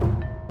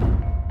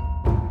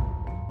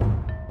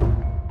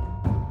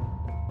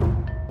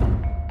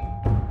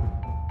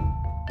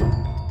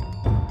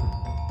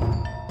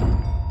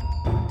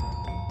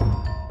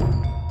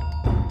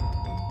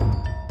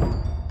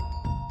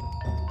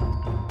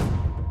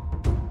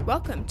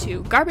welcome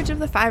to Garbage of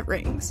the Five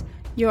Rings,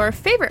 your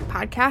favorite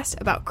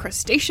podcast about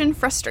crustacean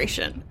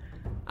frustration.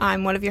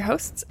 I'm one of your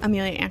hosts,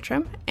 Amelia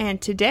Antrim,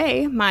 and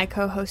today my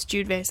co-host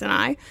Jude Vase and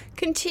I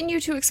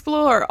continue to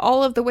explore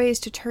all of the ways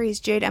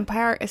Toturi's Jade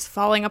Empire is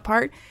falling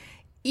apart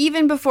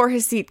even before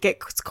his seat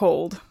gets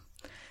cold.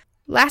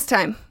 Last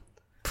time,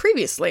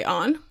 previously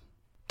on,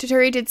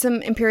 Toturi did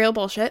some Imperial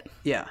bullshit.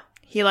 Yeah.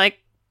 He,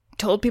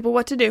 told people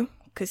what to do,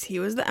 because he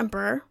was the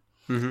Emperor.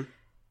 Mm-hmm.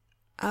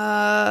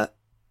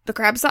 The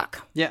crabs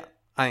suck. Yeah,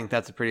 I think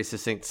that's a pretty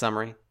succinct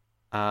summary.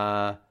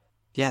 We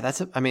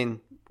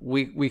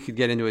could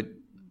get into it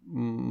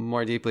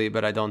more deeply,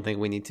 but I don't think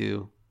we need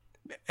to.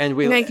 And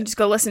now you can just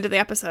go listen to the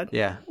episode.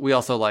 Yeah, we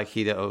also like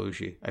Hida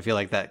Ouji. I feel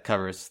like that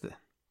covers the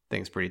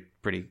things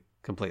pretty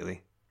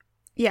completely.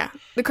 Yeah,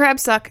 the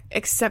crabs suck,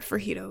 except for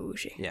Hida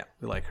Ouji. Yeah,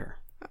 we like her.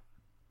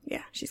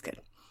 Yeah, she's good.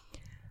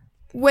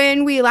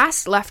 When we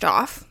last left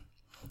off,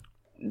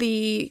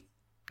 the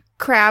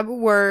crab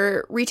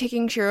were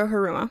retaking Shiro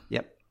Haruma.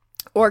 Yep.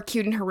 Or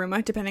Kyuden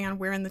Haruma, depending on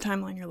where in the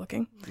timeline you're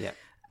looking. Yep.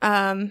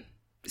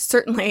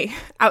 Certainly,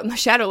 out in the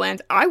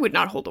Shadowlands, I would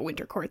not hold a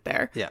winter court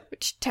there. Yeah.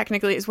 Which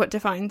technically is what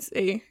defines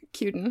a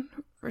Kyuden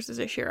versus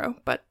a Shiro,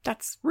 but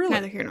that's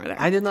neither here nor there.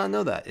 I did not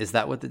know that. Is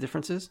that what the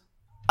difference is?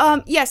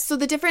 Yes, so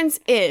the difference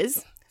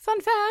is, fun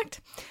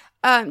fact,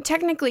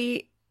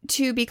 technically,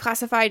 to be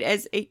classified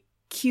as a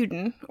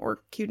Kyuden, or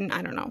Kyuden,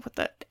 I don't know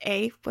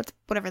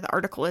whatever the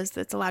article is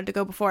that's allowed to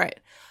go before it,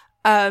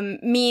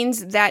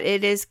 means that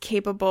it is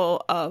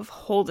capable of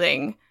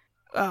holding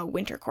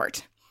winter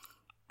court.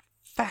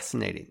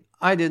 Fascinating.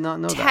 I did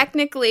not know that.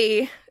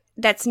 Technically,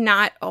 that's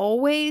not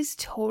always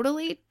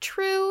totally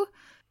true.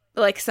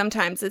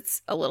 Sometimes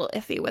it's a little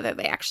iffy whether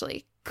they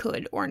actually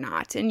could or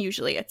not, and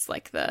usually it's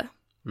the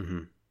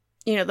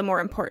the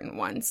more important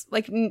ones,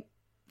 like Kyuden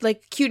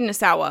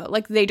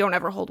Isawa, they don't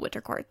ever hold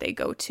winter court. They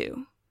go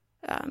to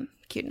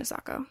Kyuden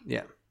Asako.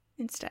 Yeah.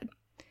 Instead.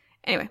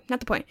 Anyway, not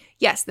the point.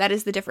 Yes, that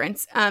is the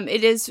difference.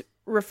 It is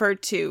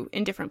referred to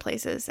in different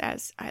places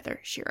as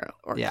either Shiro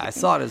or Yeah, Kyuden. I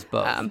saw it as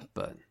both,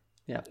 but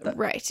yeah.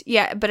 Right.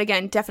 Yeah, but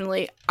again,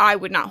 definitely, I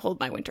would not hold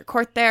my winter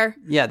court there.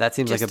 Yeah, that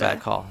seems like a bad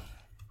call.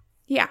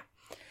 Yeah.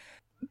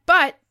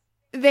 But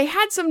they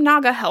had some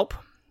Naga help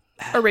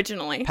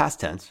originally. Past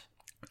tense.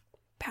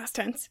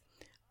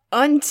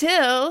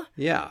 Until...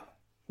 Yeah.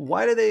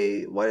 Why do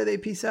they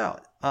peace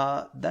out?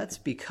 That's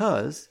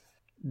because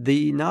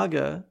the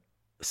Naga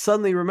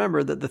suddenly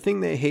remember that the thing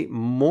they hate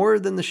more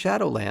than the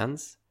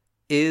Shadowlands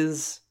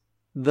is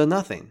the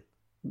nothing,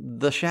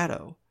 the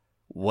shadow.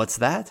 What's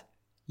that?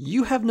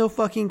 You have no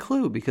fucking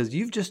clue because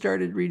you've just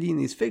started reading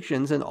these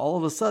fictions and all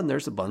of a sudden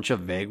there's a bunch of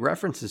vague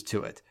references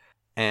to it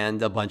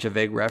and a bunch of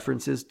vague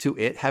references to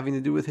it having to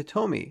do with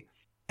Hitomi.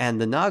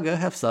 And the Naga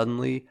have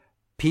suddenly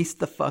pieced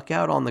the fuck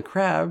out on the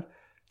crab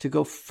to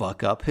go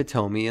fuck up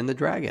Hitomi and the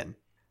dragon.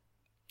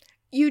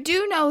 You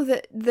do know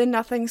that the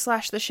nothing /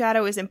 the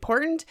shadow is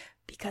important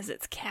because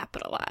it's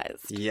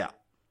capitalized. Yeah.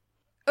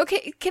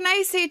 Okay, can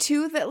I say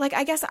too that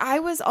I guess I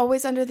was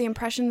always under the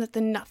impression that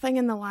the nothing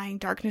and the lying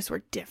darkness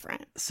were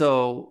different.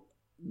 So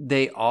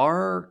they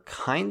are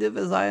kind of,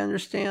 as I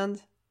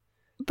understand.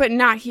 But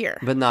not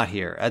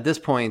here. At this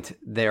point,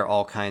 they're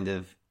all kind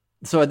of...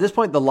 So at this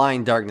point, the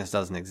lying darkness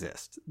doesn't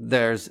exist.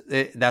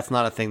 That's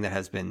not a thing that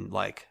has been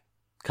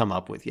come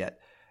up with yet.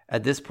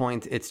 At this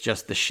point, it's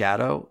just the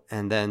shadow,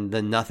 and then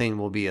the nothing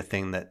will be a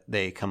thing that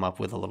they come up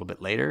with a little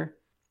bit later.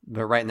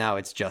 But right now,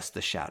 it's just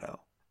the shadow.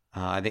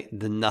 I think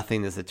the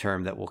nothing is a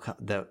term that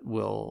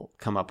will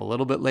come up a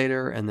little bit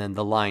later, and then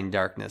the lying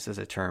darkness is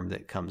a term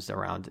that comes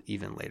around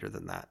even later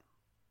than that.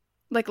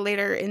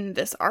 Later in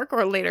this arc,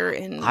 or later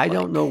in... I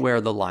don't know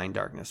where the lying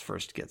darkness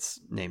first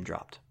gets name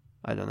dropped.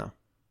 I don't know.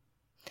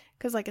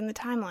 Because in the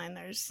timeline,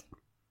 there's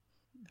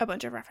a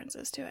bunch of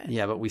references to it.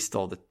 Yeah, but we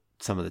stole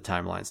some of the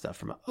timeline stuff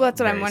from... Well, that's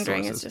what I'm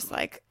wondering. Sources. It's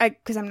just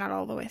because I'm not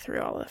all the way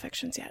through all of the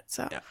fictions yet,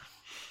 so... Yeah.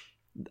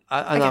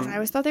 I guess I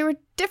always thought they were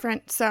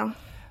different, so...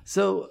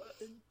 So,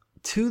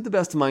 to the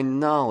best of my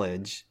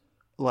knowledge,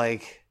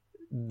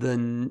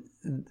 there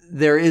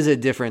is a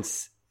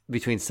difference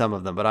between some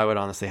of them, but I would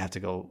honestly have to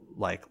go,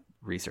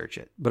 research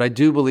it. But I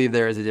do believe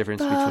there is a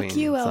difference between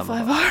some of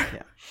them.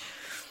 Yeah.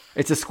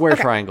 It's a square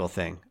triangle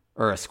thing,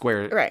 or a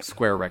square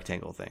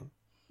rectangle thing.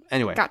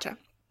 Anyway. Gotcha.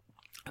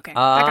 Okay,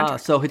 back on track.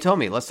 So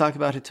Hitomi, let's talk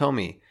about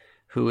Hitomi,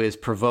 who has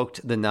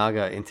provoked the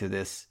Naga into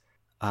this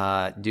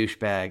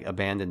douchebag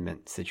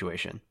abandonment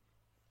situation.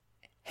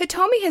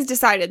 Hitomi has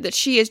decided that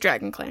she is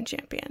Dragon Clan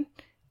champion.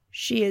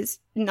 She is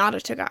not a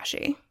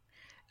Togashi.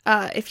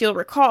 If you'll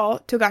recall,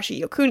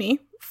 Togashi Yokuni,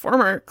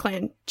 former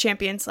clan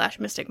champion /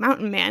 Mystic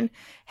Mountain Man,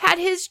 had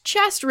his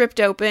chest ripped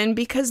open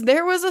because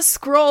there was a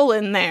scroll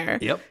in there.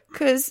 Yep.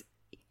 Because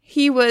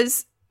he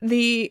was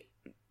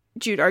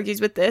Jude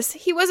argues with this,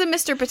 he was a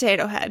Mr.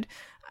 Potato Head.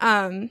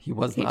 He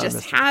was not a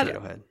Mr.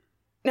 Potato Head.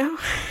 No,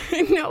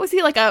 no, was he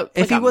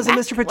If he was a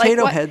Mr.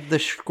 Potato Head, the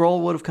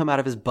scroll would have come out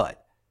of his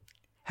butt.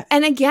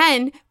 And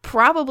again,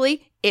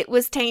 probably it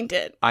was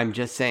tainted. I'm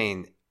just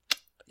saying,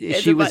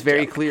 she was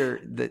very clear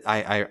that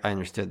I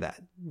understood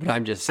that. But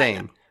I'm just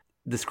saying,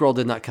 the scroll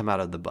did not come out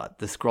of the butt.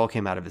 The scroll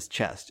came out of his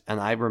chest. And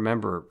I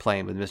remember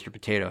playing with Mr.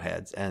 Potato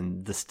Heads,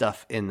 and the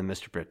stuff in the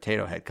Mr.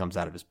 Potato Head comes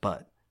out of his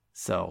butt.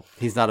 So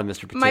he's not a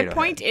Mr. Potato Head. My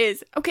point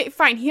is, okay,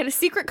 fine. He had a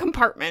secret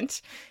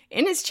compartment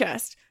in his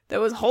chest that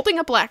was holding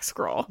a black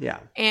scroll. Yeah.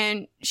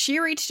 And she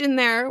reached in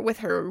there with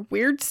her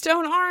weird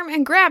stone arm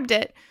and grabbed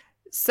it.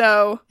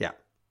 So yeah.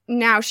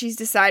 Now she's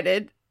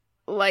decided,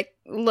 like,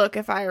 look,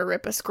 if I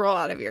rip a scroll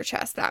out of your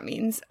chest, that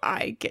means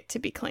I get to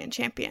be clan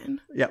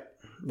champion. Yep.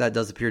 That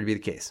does appear to be the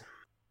case.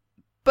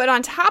 But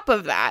on top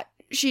of that,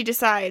 she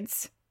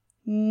decides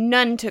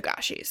none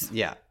Togashis.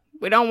 Yeah.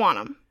 We don't want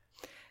them.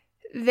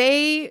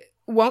 They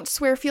won't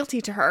swear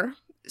fealty to her,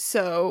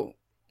 so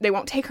they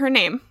won't take her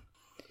name.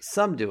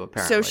 Some do,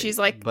 apparently. So she's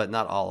like... But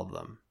not all of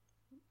them.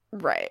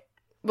 Right.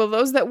 Well,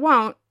 those that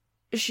won't,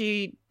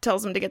 she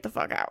tells them to get the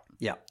fuck out.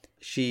 Yeah.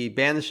 She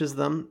banishes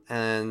them,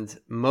 and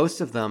most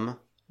of them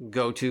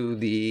go to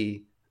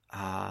the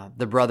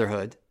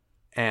Brotherhood.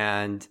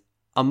 And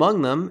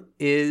among them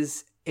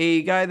is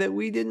a guy that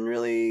we didn't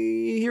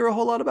really hear a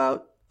whole lot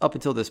about up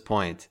until this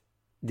point.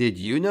 Did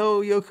you know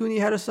Yokuni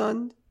had a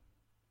son?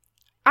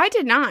 I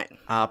did not.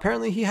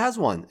 Apparently he has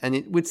one, and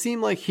it would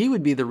seem like he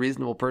would be the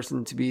reasonable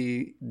person to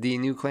be the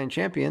new clan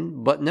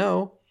champion, but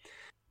no.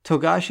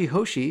 Togashi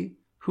Hoshi,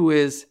 who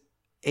is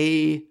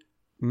a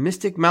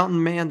mystic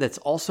mountain man that's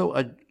also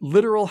a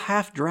literal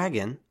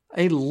half-dragon.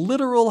 Well,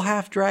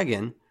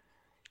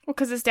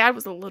 because his dad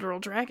was a literal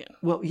dragon.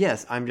 Well,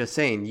 yes, I'm just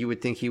saying, you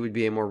would think he would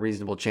be a more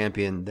reasonable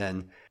champion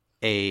than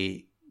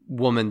a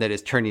woman that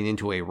is turning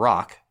into a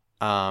rock.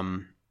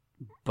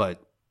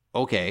 But,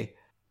 okay.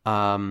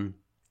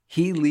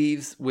 He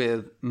leaves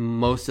with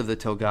most of the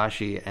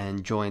Togashi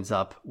and joins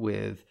up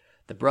with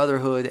the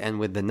Brotherhood and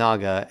with the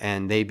Naga,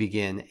 and they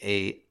begin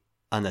an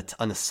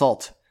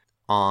assault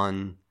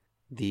on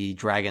the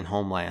dragon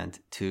homeland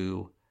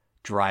to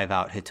drive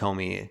out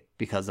Hitomi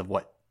because of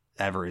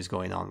whatever is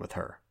going on with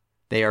her.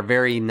 They are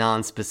very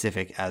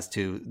non-specific as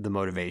to the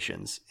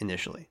motivations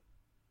initially.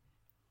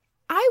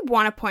 I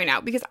want to point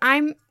out, because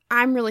I'm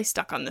really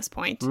stuck on this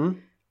point,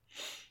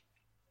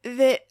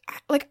 that,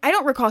 like, I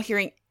don't recall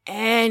hearing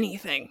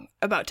anything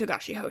about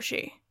Togashi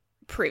Hoshi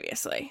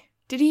previously.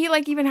 Did he,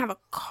 like, even have a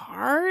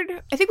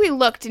card? I think we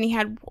looked and he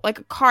had, like,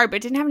 a card, but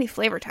it didn't have any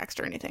flavor text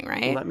or anything,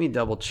 right? Let me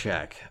double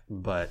check,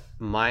 but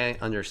my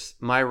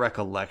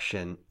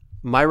recollection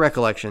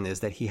is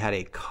that he had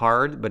a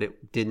card, but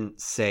it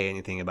didn't say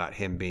anything about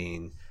him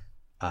being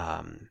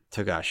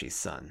Togashi's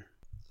son.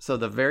 So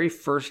the very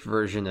first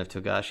version of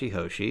Togashi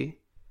Hoshi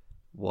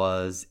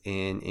was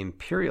in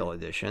Imperial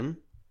Edition,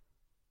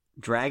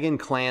 Dragon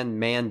Clan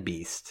Man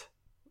Beast.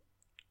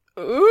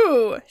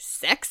 Ooh,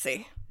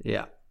 sexy.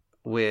 Yeah.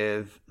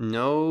 With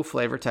no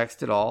flavor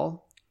text at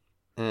all.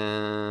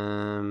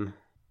 Yeah.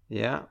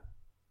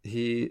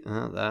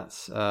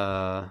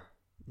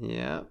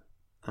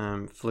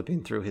 I'm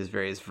flipping through his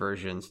various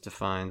versions to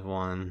find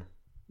one.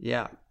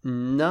 Yeah.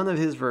 None of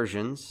his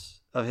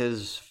versions, of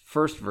his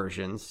first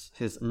versions,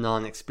 his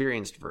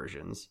non-experienced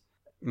versions,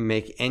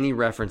 make any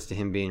reference to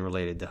him being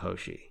related to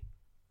Hoshi.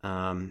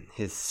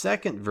 His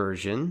second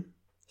version,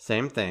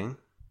 same thing.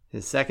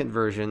 His second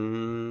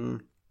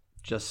version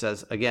just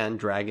says, again,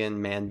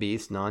 dragon, man,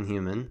 beast,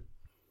 non-human.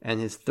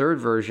 And his third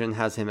version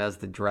has him as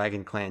the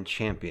Dragon Clan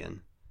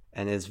champion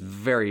and is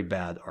very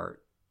bad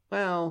art.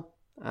 Well,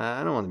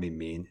 I don't want to be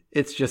mean.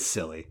 It's just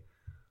silly.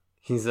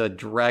 He's a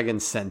dragon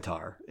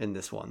centaur in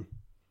this one.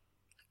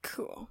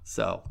 Cool.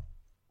 So,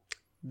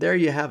 there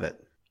you have it.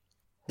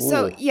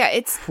 So, yeah,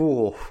 it's...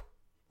 Ooh.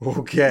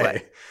 Okay.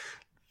 What?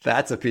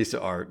 That's a piece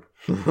of art.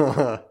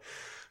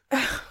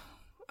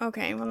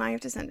 Okay, well, now you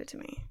have to send it to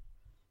me.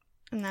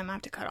 And then I'm going to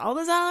have to cut all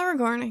this out of the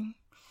recording.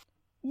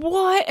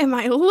 What am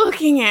I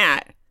looking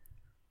at?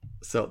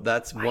 So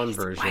that's one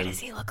version. Why does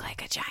he look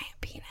like a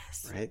giant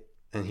penis? Right?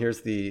 And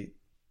here's the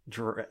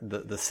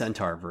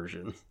centaur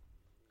version.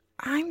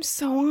 I'm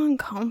so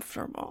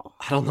uncomfortable.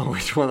 I don't know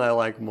which one I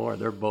like more.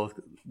 They're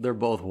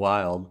both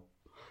wild.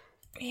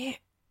 Yeah.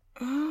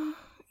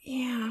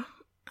 Yeah.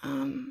 I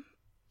don't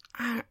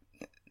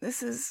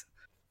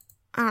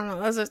know.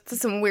 Those are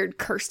some weird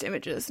cursed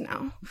images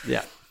now.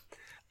 Yeah.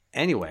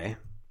 Anyway.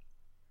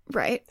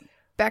 Right.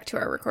 Back to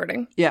our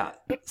recording. Yeah.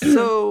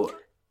 So.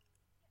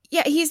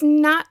 Yeah, he's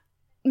not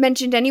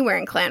mentioned anywhere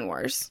in Clan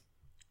Wars.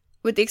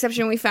 With the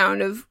exception we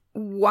found of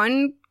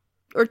one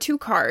or two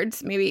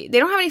cards. Maybe. They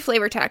don't have any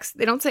flavor text.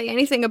 They don't say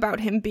anything about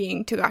him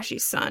being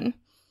Togashi's son.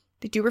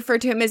 They do refer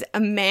to him as a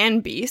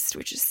man beast,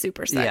 which is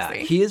super sexy.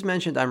 Yeah, he is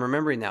mentioned. I'm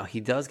remembering now. He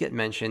does get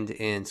mentioned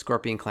in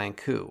Scorpion Clan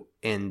Coup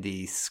in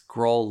the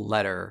scroll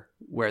letter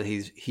where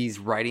he's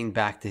writing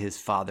back to his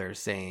father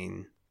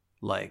saying,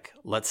 like,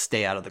 let's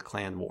stay out of the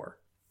clan war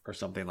or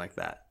something like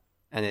that.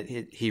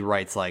 And he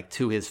writes, like,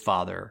 to his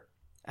father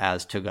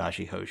as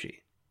Togashi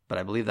Hoshi. But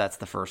I believe that's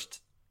the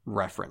first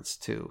reference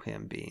to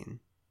him being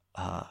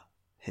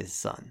his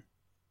son.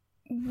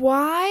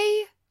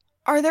 Why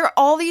are there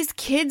all these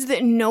kids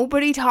that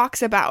nobody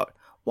talks about?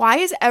 Why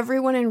is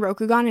everyone in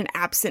Rokugan an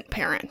absent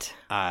parent?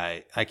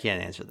 I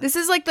can't answer that. This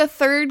is like the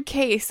third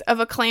case of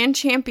a clan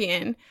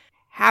champion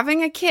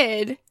having a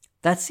kid.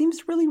 That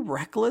seems really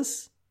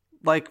reckless,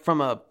 like from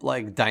a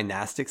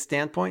dynastic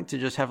standpoint, to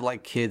just have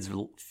like kids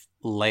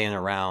laying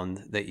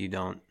around that you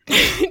don't.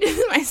 This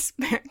is my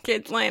spare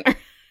kid laying around.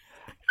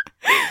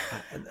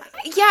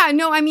 Yeah,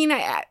 no, I mean,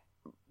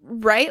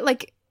 right?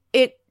 Like,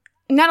 it,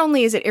 not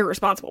only is it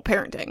irresponsible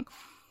parenting,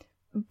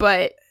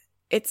 but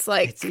it's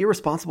like... It's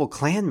irresponsible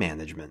clan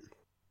management.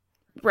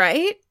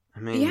 Right? I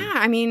mean... Yeah,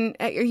 I mean,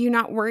 are you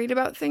not worried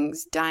about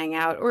things dying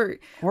out? Or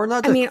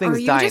not just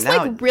things dying just, like,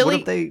 out. really... What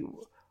if they,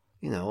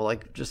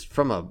 like, just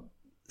from a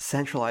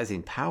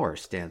centralizing power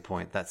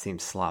standpoint, that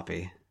seems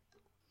sloppy.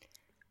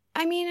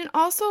 I mean, and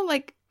also,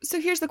 like... So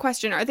here's the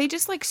question. Are they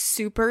just, like,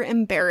 super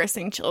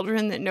embarrassing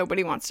children that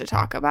nobody wants to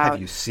talk about?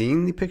 Have you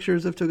seen the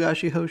pictures of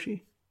Togashi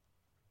Hoshi?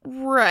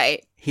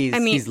 Right.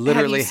 He's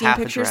literally half a dragon. Have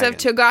you seen pictures of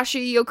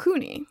Togashi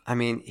Yokuni? I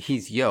mean,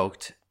 he's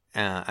yoked.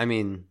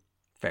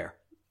 Fair.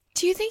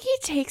 Do you think he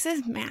takes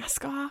his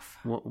mask off?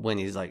 When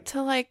he's, like...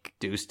 To, like...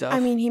 Do stuff? I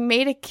mean, he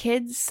made a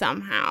kid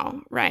somehow,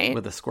 right?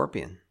 With a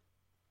scorpion.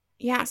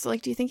 Yeah, so,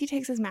 like, do you think he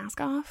takes his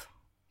mask off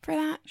for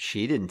that?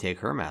 She didn't take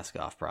her mask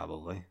off,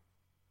 probably.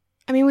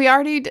 I mean, we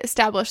already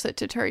established that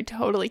Toturi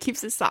totally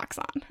keeps his socks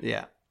on.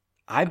 Yeah.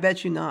 I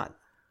bet you not.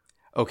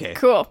 Okay.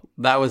 Cool.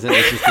 That was an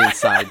interesting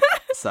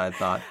side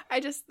thought.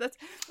 That's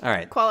all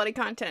right. Quality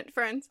content,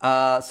 friends.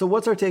 So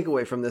what's our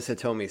takeaway from this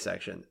Hitomi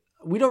section?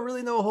 We don't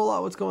really know a whole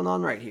lot what's going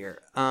on right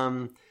here.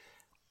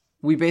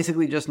 We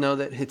basically just know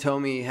that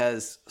Hitomi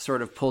has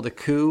sort of pulled a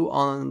coup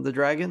on the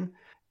dragon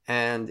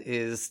and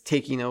is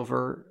taking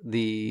over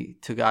the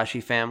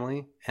Togashi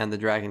family and the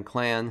dragon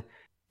clan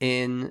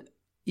in...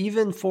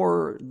 even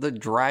for the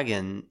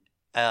dragon,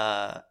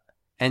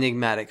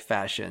 enigmatic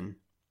fashion.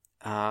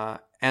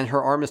 And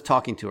her arm is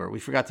talking to her. We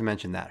forgot to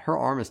mention that. Her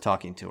arm is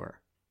talking to her.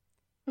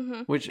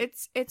 Mm-hmm. Which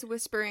it's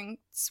whispering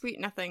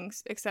sweet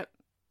nothings, except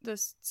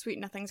those sweet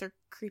nothings are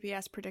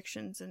creepy-ass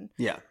predictions and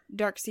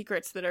dark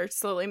secrets that are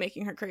slowly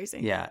making her crazy.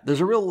 Yeah, there's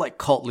a real, like,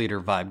 cult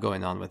leader vibe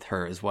going on with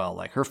her as well.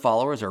 Like, her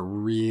followers are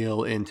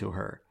real into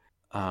her.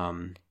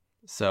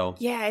 So,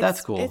 yeah,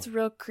 that's cool. It's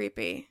real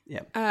creepy.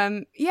 Yeah.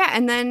 And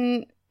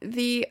then...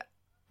 the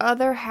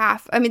other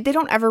half, I mean, they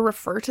don't ever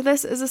refer to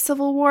this as a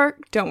civil war.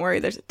 Don't worry,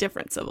 there's a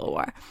different civil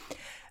war.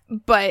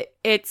 But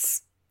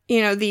it's,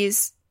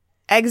 these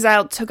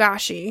exiled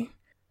Togashi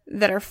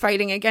that are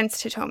fighting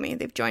against Hitomi.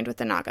 They've joined with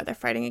the Naga. They're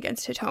fighting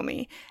against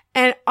Hitomi.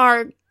 And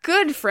our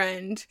good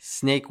friend...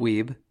 Snake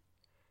Weeb,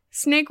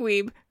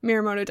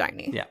 Miyamoto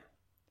Daini. Yeah.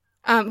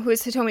 Who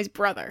is Hitomi's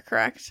brother,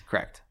 correct?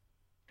 Correct.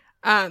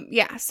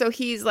 Yeah, so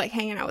he's, like,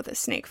 hanging out with his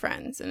snake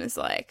friends and is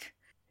like,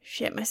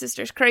 shit, my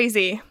sister's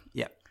crazy.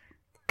 Yeah.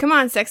 Come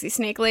on, sexy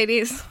snake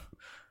ladies.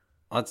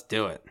 Let's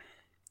do it.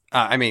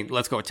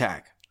 Let's go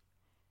attack.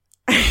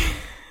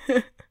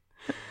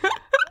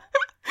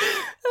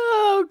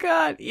 Oh,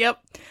 God. Yep.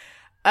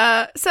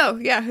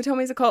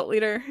 Hitomi's a cult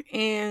leader,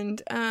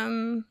 and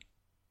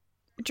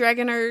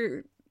dragon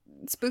are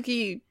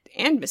spooky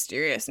and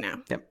mysterious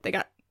now. Yep.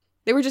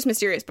 They were just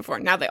mysterious before.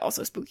 Now they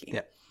also spooky.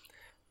 Yep.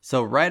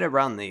 So right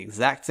around the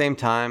exact same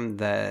time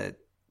that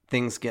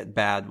things get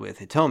bad with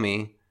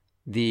Hitomi,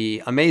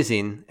 the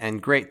amazing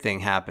and great thing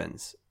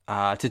happens.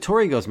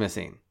 Toturi goes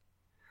missing.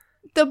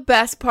 The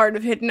best part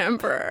of Hidden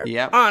Emperor.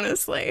 Yep.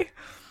 Honestly.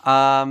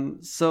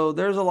 So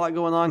there's a lot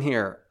going on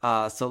here.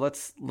 So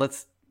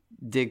let's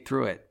dig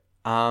through it.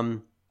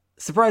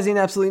 Surprising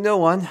absolutely no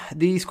one,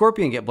 the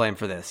Scorpion get blamed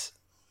for this.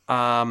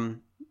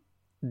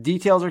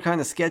 Details are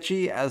kind of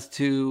sketchy as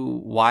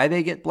to why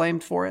they get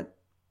blamed for it.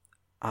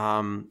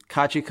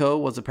 Kachiko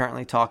was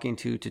apparently talking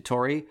to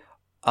Toturi.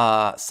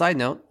 Side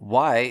note,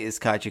 why is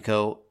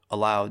Kachiko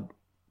allowed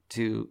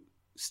to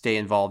stay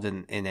involved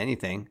in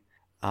anything?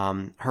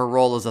 Her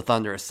role as a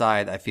Thunder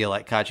aside, I feel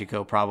like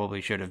Kachiko probably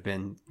should have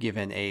been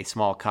given a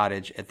small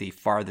cottage at the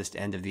farthest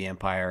end of the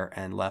Empire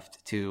and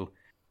left to,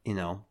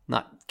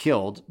 not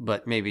killed,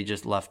 but maybe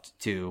just left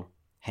to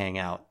hang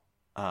out,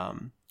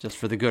 just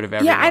for the good of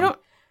everyone. Yeah, I don't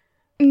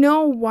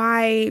know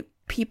why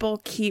people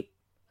keep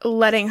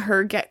letting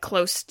her get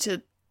close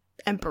to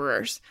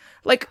emperors.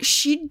 Like,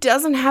 she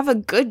doesn't have a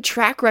good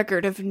track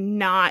record of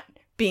not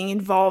being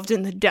involved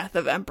in the death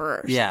of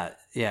emperors.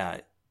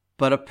 Yeah.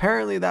 But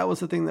apparently that was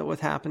the thing that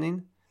was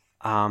happening.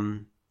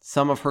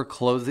 Some of her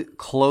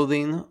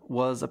clothing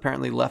was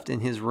apparently left in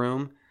his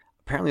room.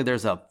 Apparently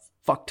there's a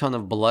fuck ton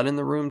of blood in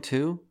the room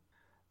too.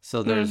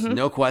 So there's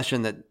no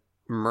question that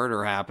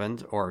murder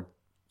happened or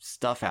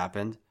stuff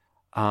happened.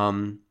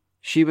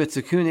 Shiba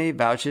Tsukune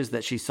vouches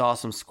that she saw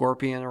some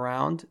scorpion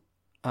around.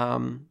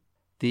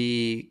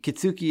 The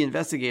Kitsuki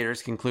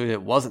investigators conclude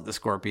it wasn't the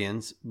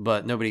scorpions,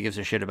 but nobody gives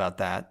a shit about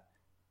that.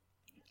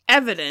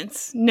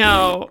 Evidence?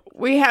 No.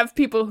 We have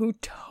people who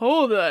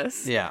told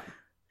us that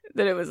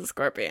it was a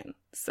scorpion.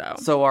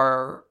 So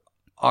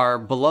our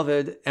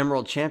beloved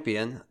Emerald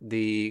Champion,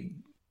 the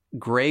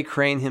Gray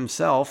Crane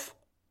himself,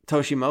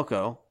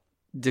 Toshimoko,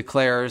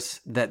 declares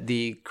that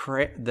the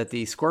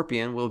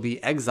scorpion will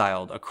be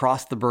exiled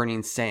across the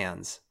burning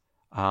sands.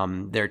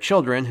 Their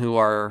children, who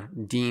are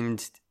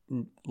deemed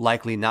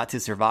likely not to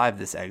survive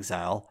this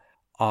exile,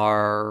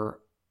 are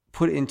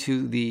put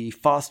into the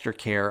foster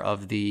care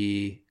of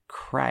the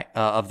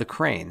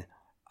crane.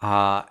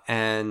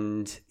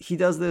 And he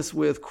does this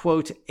with,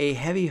 quote, a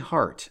heavy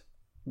heart,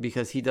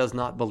 because he does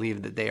not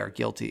believe that they are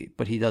guilty,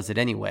 but he does it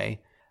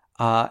anyway.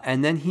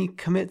 And then he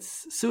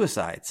commits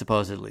suicide,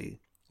 supposedly.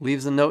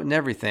 Leaves a note and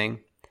everything.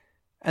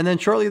 And then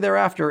shortly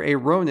thereafter, a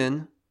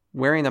Ronin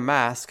wearing a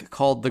mask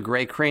called the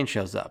Gray Crane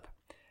shows up.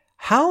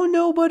 How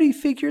nobody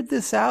figured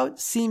this out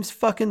seems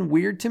fucking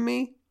weird to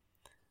me.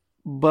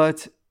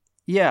 But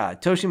yeah,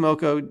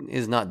 Toshimoko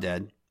is not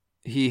dead.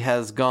 He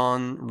has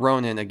gone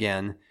Ronin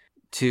again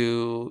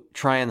to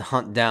try and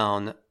hunt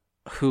down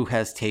who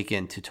has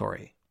taken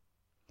Toturi.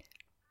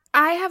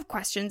 I have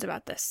questions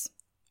about this.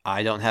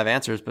 I don't have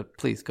answers, but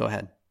please go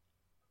ahead.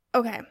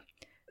 Okay.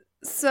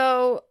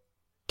 So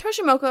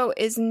Toshimoko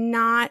is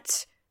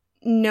not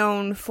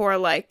known for,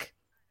 like,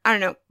 I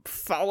don't know,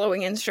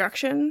 following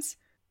instructions,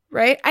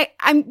 right?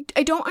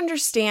 I don't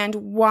understand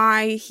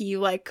why he,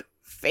 like,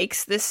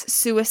 fakes this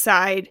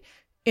suicide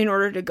in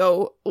order to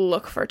go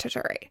look for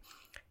Toturi.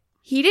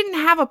 He didn't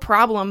have a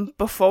problem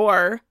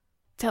before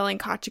telling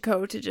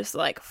Kachiko to just,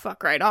 like,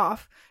 fuck right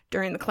off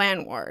during the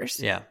clan wars.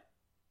 Yeah.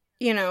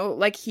 You know,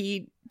 like,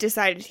 he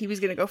decided he was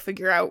going to go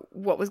figure out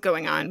what was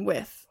going on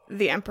with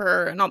the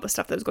Emperor and all the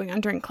stuff that was going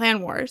on during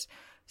clan wars.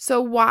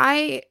 So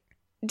why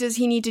does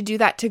he need to do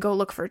that to go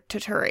look for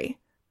Toturi?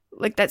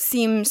 Like, that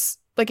seems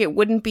like it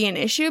wouldn't be an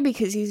issue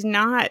because he's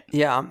not...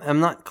 Yeah, I'm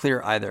not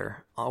clear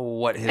either on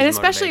what his And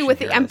especially with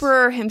the is.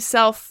 Emperor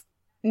himself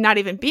not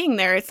even being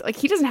there, it's like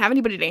he doesn't have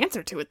anybody to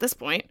answer to at this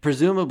point.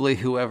 Presumably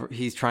whoever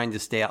he's trying to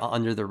stay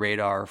under the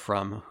radar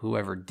from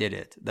whoever did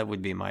it. That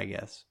would be my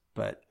guess,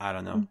 but I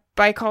don't know.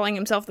 By calling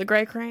himself the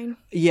Gray Crane?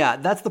 Yeah,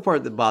 that's the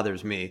part that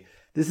bothers me.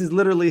 This is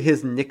literally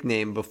his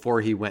nickname before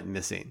he went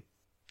missing.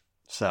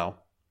 So,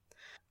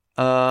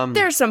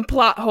 there's some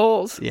plot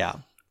holes. Yeah.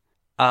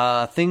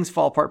 Things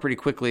fall apart pretty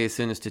quickly as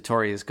soon as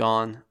Toturi is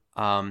gone.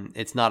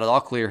 It's not at all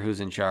clear who's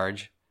in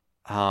charge.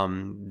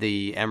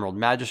 The Emerald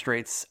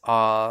Magistrates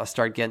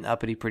start getting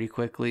uppity pretty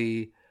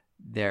quickly.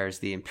 There's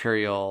the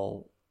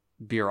Imperial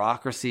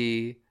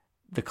bureaucracy.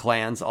 The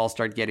clans all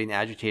start getting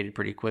agitated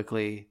pretty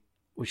quickly,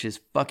 which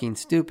is fucking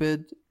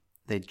stupid.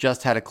 They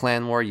just had a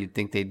clan war. You'd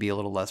think they'd be a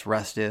little less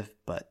restive,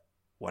 but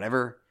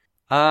whatever.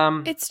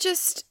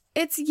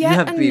 It's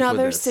yet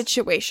another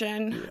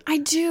situation. Yeah. I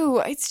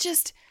do.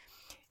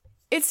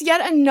 It's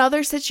yet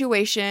another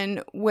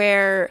situation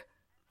where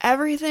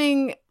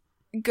everything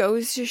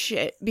goes to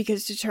shit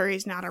because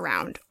Toturi's not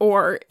around.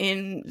 Or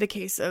in the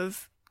case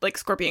of, like,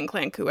 Scorpion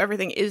Clan coup,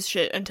 everything is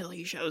shit until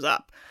he shows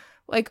up.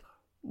 Like,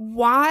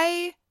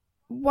 why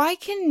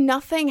can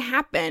nothing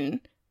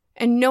happen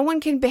and no one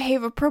can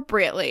behave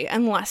appropriately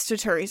unless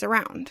Toturi's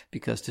around?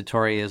 Because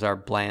Toturi is our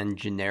bland,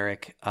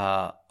 generic,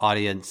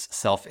 audience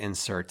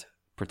self-insert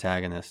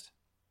protagonist.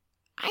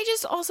 I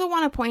just also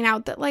want to point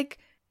out that, like,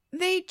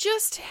 they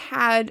just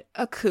had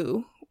a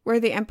coup where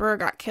the Emperor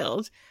got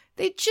killed.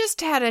 They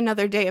just had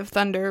another Day of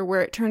Thunder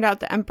where it turned out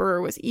the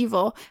Emperor was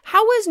evil.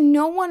 How has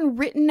no one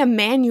written a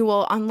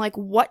manual on, like,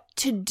 what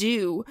to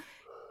do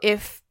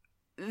if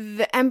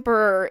the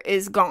Emperor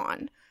is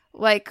gone?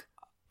 Like,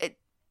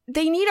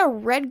 they need a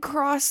Red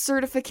Cross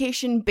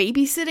certification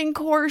babysitting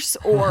course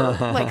or,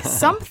 like,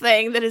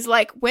 something that is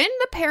like, when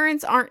the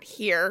parents aren't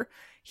here,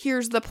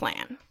 here's the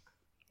plan.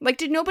 Like,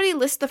 did nobody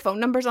list the phone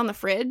numbers on the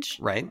fridge?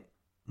 Right?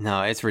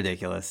 No, it's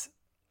ridiculous.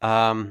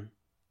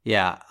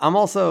 Yeah, I'm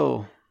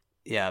also...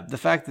 Yeah, the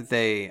fact that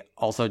they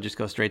also just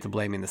go straight to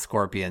blaming the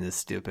Scorpion is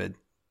stupid.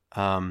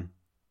 Yeah,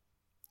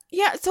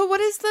 so what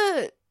is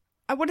the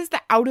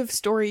out of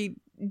story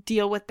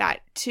deal with that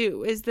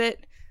too? Is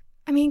that,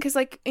 I mean, because,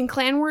 like, in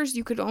Clan Wars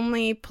you could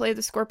only play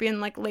the Scorpion,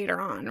 like, later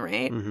on,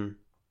 right? Mm-hmm.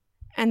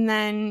 And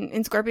then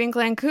in Scorpion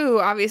Clan Coup,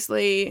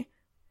 obviously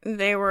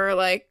they were,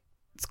 like,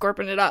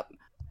 scorping it up.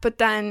 But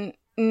then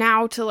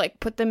now to, like,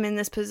 put them in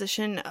this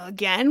position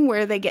again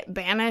where they get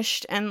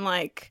banished and,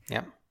 like...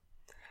 Yeah.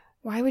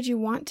 Why would you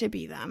want to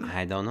be them?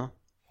 I don't know.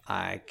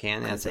 I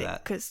can't answer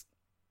that.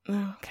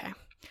 Okay.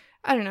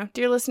 I don't know.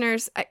 Dear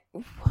listeners,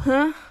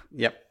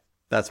 Yep.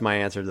 That's my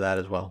answer to that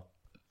as well.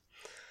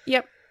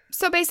 Yep.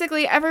 So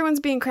basically, everyone's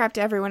being crap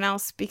to everyone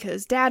else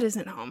because Dad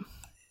isn't home.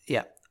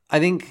 Yeah. I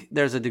think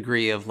there's a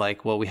degree of,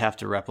 like, well, we have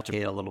to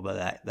replicate a little bit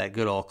of that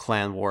good old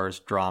Clan Wars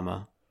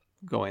drama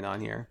going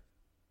on here.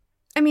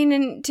 I mean,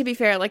 and to be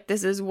fair, like,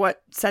 this is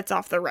what sets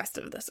off the rest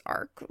of this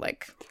arc.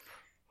 Like,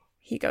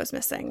 he goes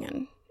missing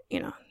and... You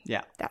know,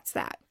 yeah, that's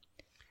that.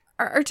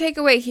 Our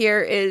takeaway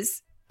here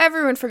is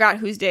everyone forgot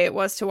whose day it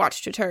was to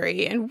watch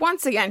Toturi, and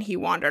once again he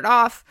wandered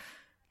off,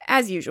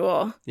 as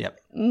usual. Yep.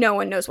 No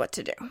one knows what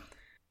to do.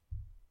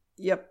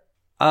 Yep.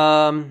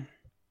 The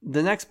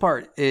next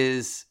part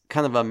is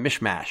kind of a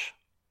mishmash.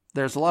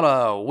 There's a lot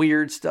of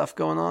weird stuff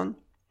going on.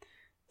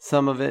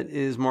 Some of it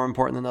is more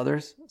important than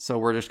others, so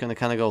we're just going to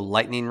kind of go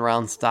lightning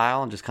round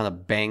style and just kind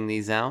of bang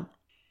these out.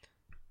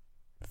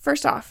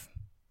 First off,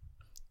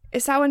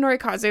 Isawa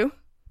Norikazu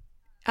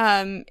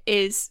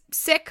is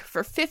sick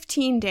for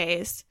 15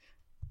 days,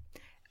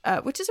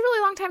 which is a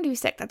really long time to be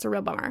sick. That's a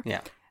real bummer.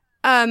 Yeah.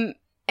 And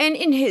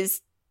in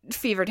his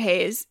Fevered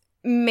Haze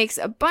makes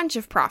a bunch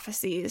of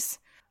prophecies,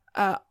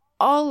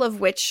 all of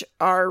which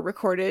are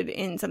recorded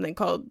in something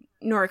called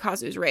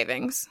Norikazu's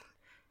Ravings.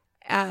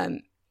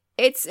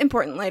 It's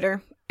important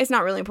later. It's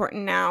not really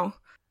important now.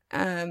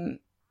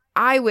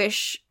 I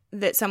wish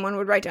that someone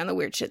would write down the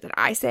weird shit that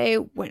I say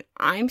when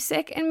I'm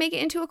sick and make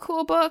it into a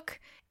cool book,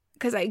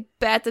 because I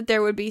bet that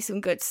there would be some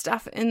good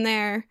stuff in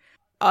there.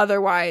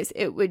 Otherwise,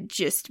 it would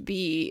just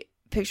be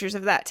pictures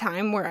of that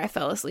time where I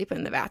fell asleep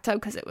in the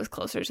bathtub because it was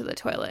closer to the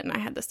toilet and I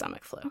had the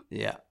stomach flu.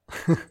 Yeah.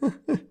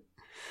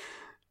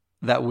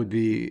 That would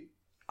be,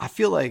 I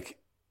feel like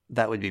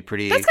that would be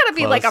pretty That's got to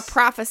be like a close,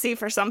 prophecy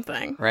for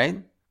something.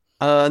 right?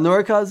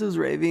 Norikazu's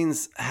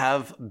Ravings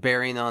have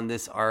bearing on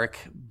this arc,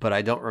 but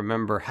I don't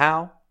remember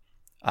how.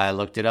 I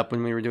looked it up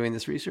when we were doing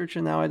this research,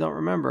 and now I don't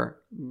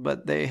remember.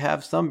 But they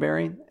have some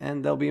bearing,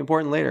 and they'll be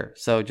important later.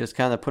 So just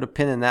kind of put a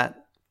pin in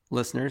that,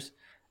 listeners,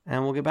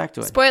 and we'll get back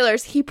to it.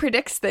 Spoilers, he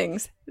predicts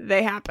things.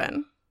 They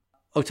happen.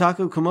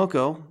 Otaku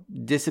Komoko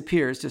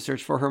disappears to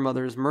search for her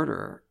mother's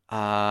murderer.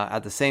 At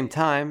the same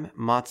time,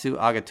 Matsu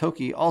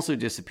Agatoki also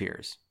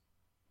disappears.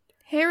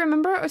 Hey,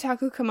 remember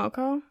Otaku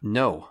Komoko?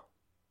 No.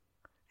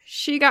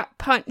 She got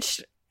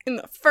punched in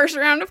the first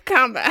round of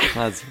combat.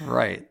 That's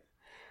right.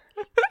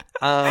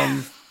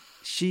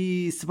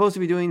 She's supposed to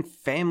be doing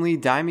family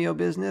daimyo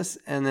business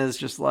and is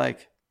just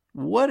like,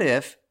 what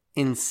if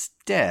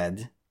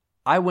instead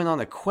I went on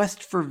a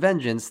quest for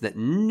vengeance that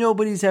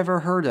nobody's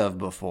ever heard of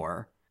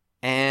before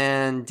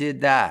and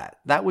did that?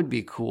 That would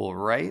be cool,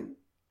 right?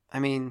 I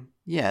mean,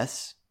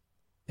 yes,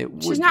 it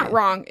would. She's not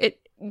wrong. It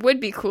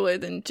would be cooler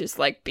than just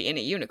like being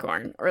a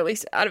unicorn, or at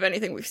least out of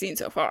anything we've seen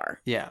so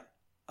far. Yeah.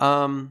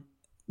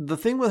 The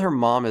thing with her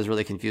mom is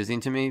really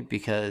confusing to me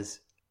because,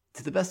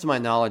 to the best of my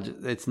knowledge,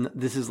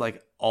 this is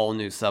like all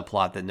new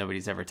subplot that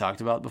nobody's ever talked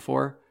about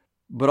before.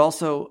 But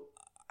also,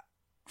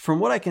 from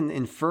what I can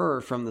infer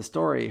from the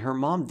story, her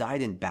mom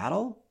died in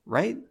battle,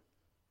 right?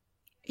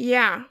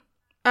 Yeah.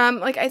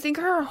 Like I think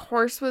her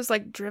horse was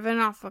like driven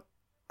off a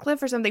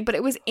cliff or something, but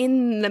it was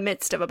in the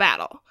midst of a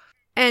battle.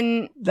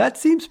 And that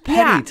seems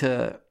petty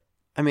to,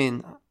 I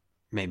mean,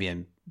 maybe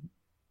I'm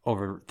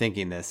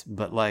overthinking this,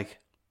 but like,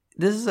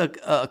 this is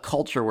a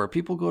culture where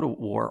people go to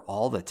war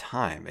all the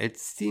time. It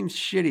seems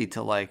shitty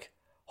to like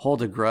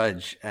hold a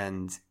grudge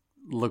and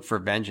look for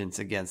vengeance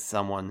against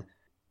someone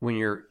when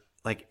you're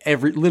like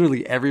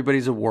literally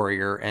everybody's a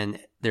warrior and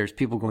there's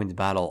people going to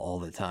battle all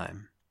the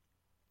time.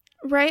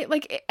 Right?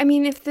 Like, I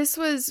mean, if this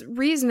was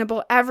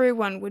reasonable,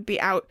 everyone would be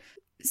out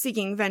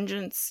seeking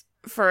vengeance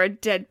for a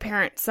dead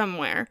parent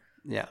somewhere.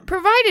 Yeah.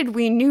 Provided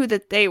we knew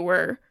that they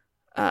were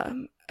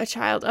a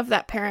child of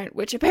that parent,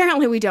 which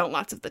apparently we don't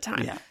lots of the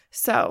time. Yeah.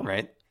 So,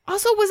 right.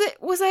 Also,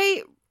 was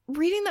I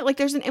reading that like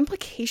there's an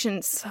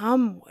implication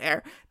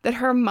somewhere that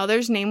her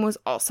mother's name was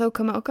also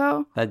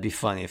Komoko? That'd be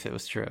funny if it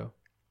was true.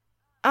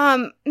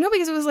 No,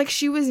 because it was like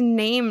she was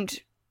named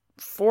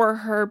for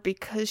her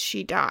because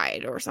she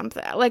died or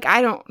something. Like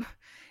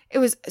it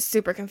was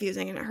super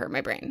confusing and it hurt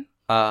my brain.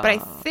 But I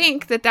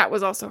think that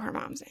was also her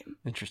mom's name.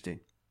 Interesting.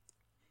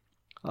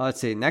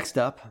 Let's see. Next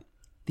up,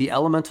 the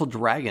elemental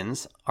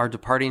dragons are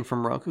departing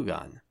from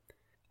Rokugan,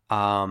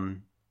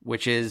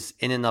 which is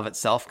in and of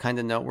itself kind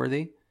of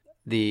noteworthy.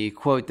 The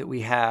quote that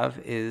we have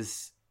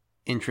is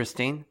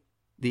interesting.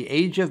 The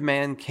age of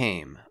man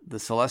came. The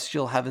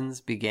celestial heavens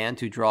began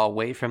to draw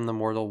away from the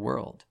mortal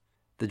world.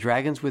 The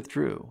dragons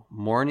withdrew,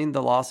 mourning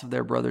the loss of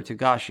their brother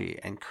Togashi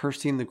and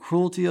cursing the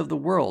cruelty of the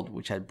world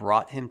which had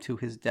brought him to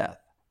his death.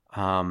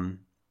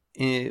 One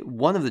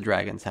of the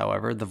dragons,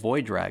 however, the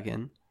Void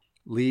Dragon,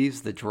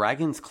 leaves the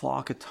Dragon's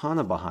Claw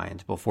katana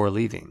behind before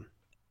leaving.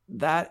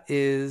 That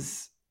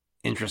is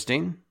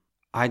interesting.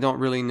 I don't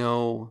really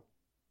know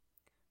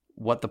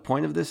what the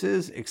point of this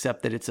is,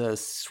 except that it's a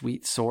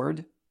sweet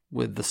sword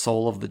with the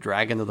soul of the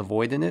Dragon of the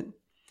Void in it.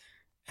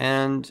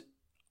 And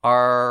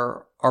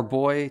our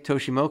boy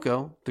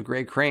Toshimoko, the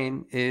Gray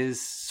Crane,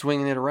 is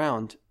swinging it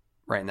around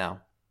right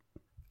now.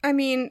 I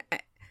mean,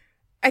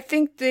 I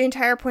think the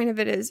entire point of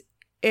it is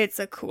it's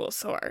a cool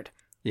sword.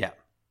 Yeah.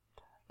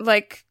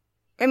 Like,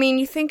 I mean,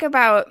 you think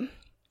about,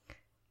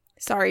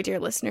 sorry, dear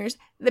listeners,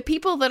 the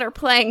people that are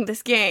playing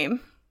this game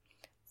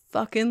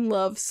fucking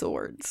love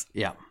swords.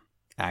 Yeah.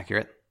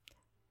 Accurate.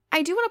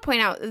 I do want to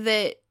point out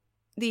that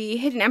the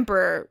Hidden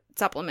Emperor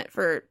supplement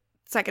for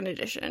 2nd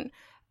edition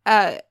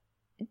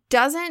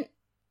doesn't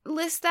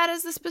list that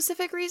as the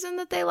specific reason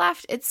that they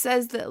left. It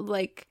says that,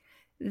 like,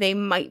 they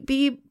might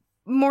be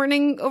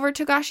mourning over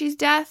Togashi's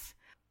death,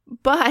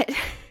 but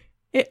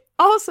it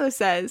also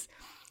says,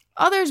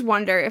 others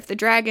wonder if the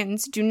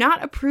dragons do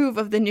not approve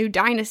of the new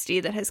dynasty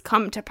that has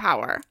come to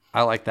power.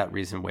 I like that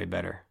reason way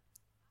better.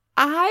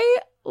 I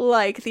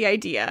like the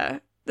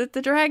idea that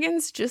the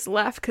dragons just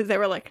left because they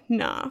were like,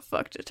 nah,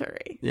 fuck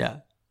Toturi. Yeah,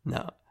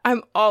 no.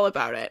 I'm all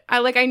about it.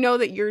 I know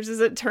that yours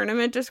is a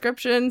tournament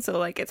description, so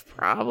like it's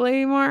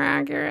probably more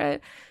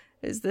accurate.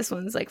 This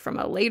one's like from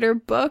a later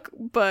book,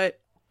 but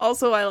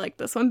also I like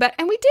this one better.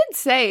 And we did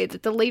say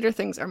that the later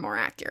things are more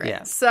accurate.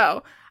 Yeah.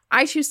 So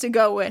I choose to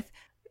go with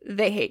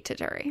they hate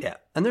Toturi. Yeah.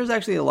 And there's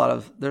actually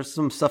there's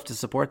some stuff to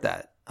support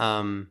that.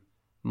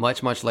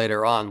 Much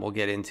later on, we'll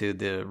get into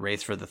the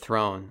race for the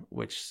throne,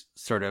 which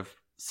sort of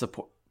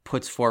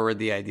puts forward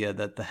the idea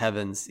that the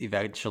heavens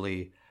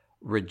eventually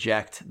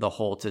reject the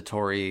whole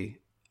Toturi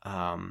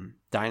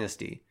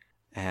dynasty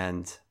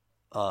and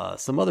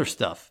some other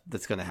stuff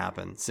that's going to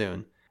happen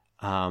soon,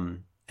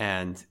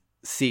 and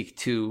seek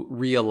to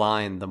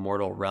realign the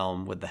mortal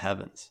realm with the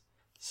heavens.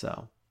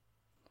 So,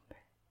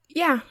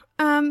 yeah.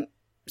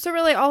 So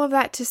really all of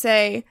that to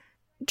say,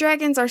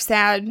 dragons are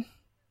sad.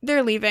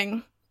 They're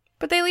leaving,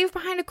 but they leave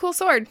behind a cool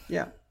sword.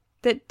 Yeah.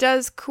 That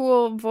does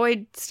cool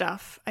void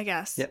stuff, I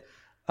guess. Yep.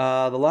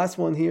 The last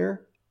one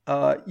here,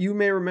 you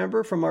may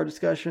remember from our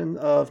discussion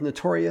of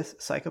notorious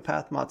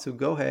psychopath Matsu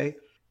Gohei.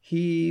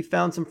 He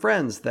found some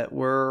friends that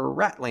were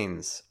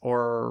ratlings,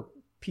 or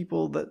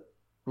people that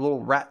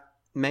little rat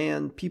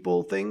man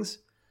people things.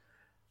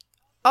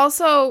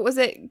 Also, was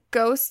it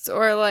ghosts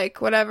or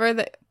like whatever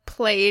that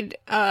played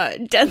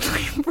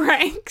deadly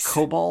pranks?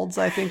 Kobolds,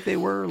 I think they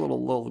were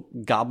little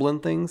goblin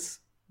things.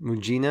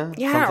 Mujina,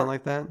 something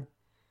like that.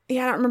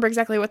 Yeah, I don't remember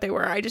exactly what they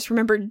were. I just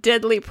remember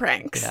deadly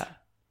pranks. Yeah.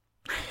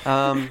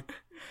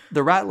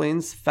 The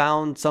Ratlings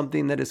found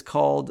something that is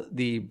called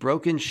the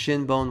Broken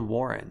Shinbone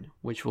Warren,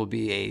 which will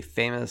be a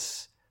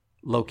famous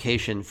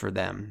location for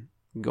them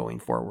going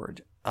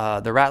forward.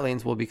 The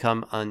Ratlings will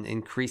become an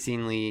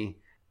increasingly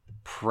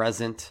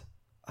present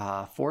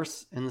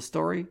force in the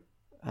story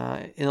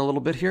in a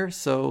little bit here,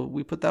 so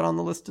we put that on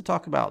the list to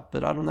talk about,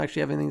 but I don't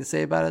actually have anything to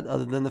say about it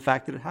other than the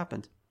fact that it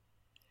happened.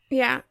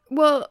 Yeah,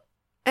 well,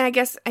 I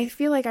guess I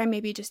feel like I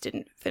maybe just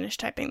didn't finish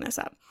typing this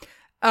up.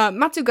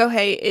 Matsu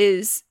Gohei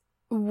is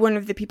one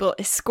of the people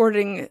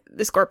escorting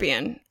the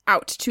scorpion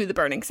out to the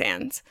burning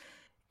sands.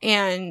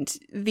 And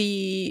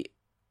the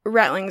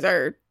ratlings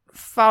are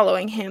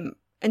following him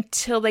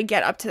until they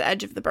get up to the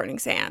edge of the burning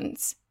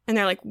sands. And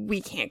they're like,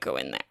 we can't go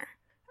in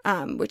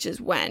there, which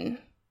is when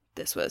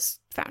this was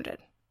founded.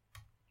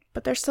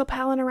 But they're still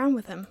palling around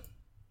with him.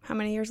 How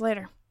many years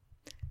later?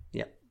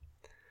 Yep.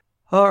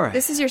 All right.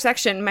 This is your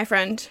section, my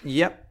friend.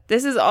 Yep.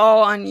 This is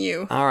all on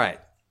you. All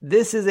right.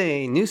 This is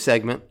a new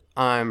segment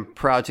I'm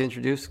proud to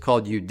introduce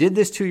called You Did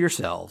This to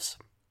Yourselves.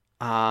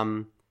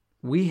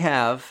 We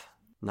have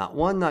not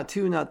one, not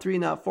two, not three,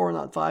 not four,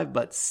 not five,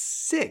 but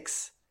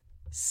six,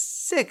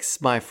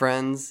 my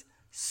friends,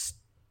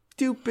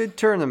 stupid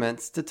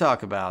tournaments to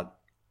talk about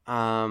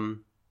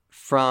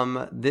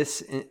from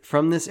this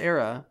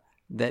era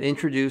that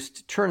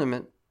introduced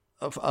tournament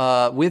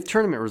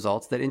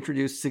results that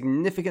introduced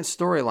significant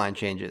storyline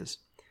changes.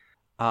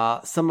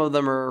 Some of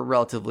them are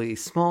relatively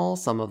small,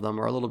 some of them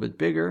are a little bit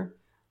bigger.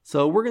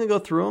 So we're going to go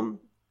through them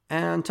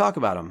and talk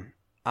about them.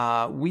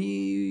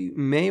 We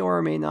may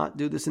or may not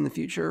do this in the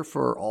future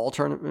for all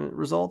tournament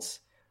results.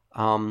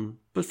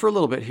 But for a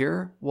little bit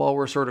here, while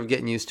we're sort of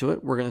getting used to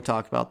it, we're going to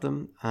talk about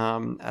them.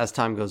 As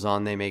time goes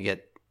on, there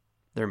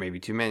may be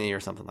too many or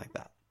something like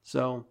that.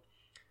 So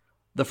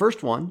the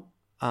first one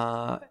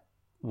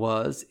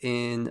was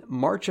in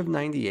March of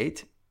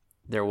 98.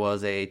 There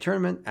was a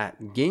tournament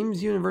at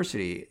Games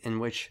University in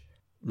which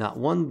not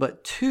one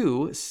but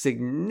two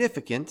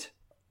significant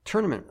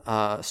tournament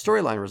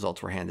storyline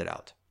results were handed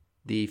out.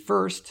 The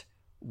first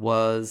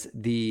was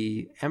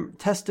the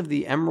Test of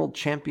the Emerald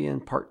Champion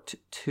Part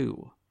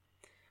 2,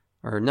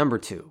 or number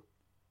 2.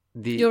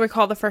 You'll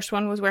recall the first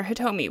one was where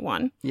Hitomi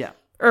won. Yeah.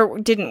 Or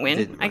didn't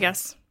win, I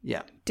guess.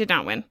 Yeah. Did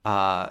not win.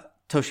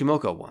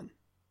 Toshimoko won.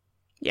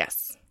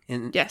 Yes.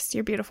 Yes,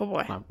 your beautiful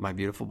boy. My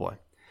beautiful boy.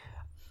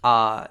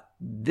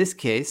 This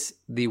case,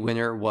 the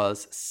winner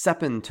was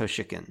Seppen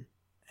Toshikin,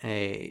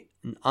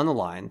 an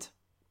unaligned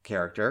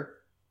character.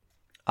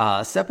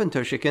 Seppen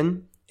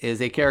Toshikin is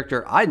a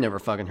character I'd never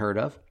fucking heard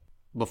of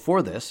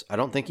before this. I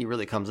don't think he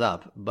really comes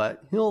up,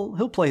 but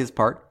he'll play his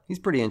part. He's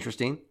pretty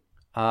interesting.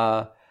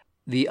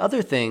 The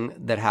other thing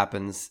that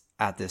happens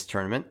at this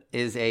tournament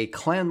is a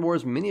Clan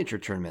Wars miniature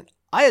tournament.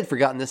 I had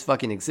forgotten this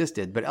fucking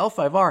existed, but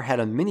L5R had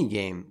a mini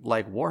game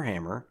like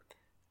Warhammer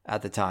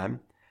at the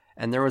time,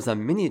 and there was a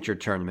miniature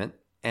tournament,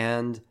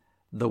 and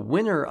the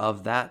winner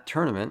of that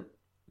tournament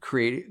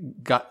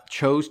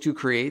chose to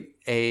create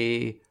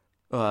a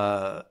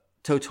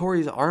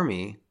Totori's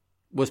army,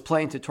 was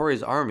playing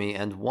Totori's army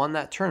and won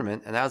that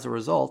tournament, and as a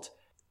result,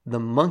 the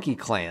Monkey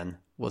Clan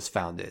was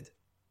founded.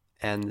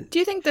 And do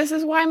you think this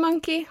is why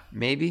Monkey?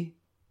 Maybe.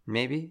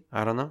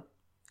 I don't know.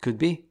 Could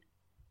be.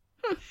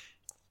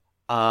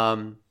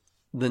 The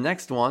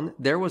next one,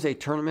 there was a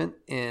tournament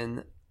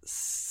in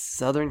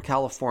Southern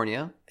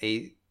California,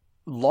 a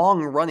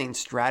long-running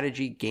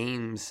strategy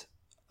games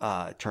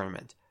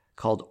tournament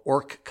called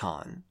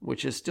OrcCon,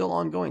 which is still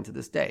ongoing to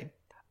this day,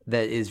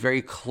 that is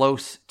very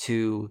close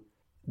to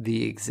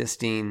the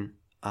existing,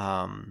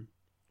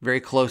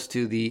 very close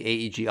to the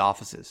AEG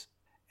offices.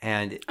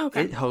 And it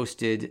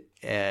hosted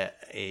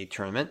a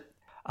tournament.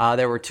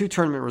 There were 2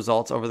 tournament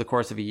results over the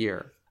course of a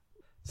year.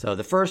 So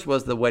the first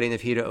was the wedding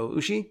of Hida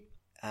Oushi.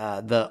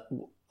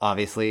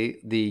 Obviously,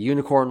 the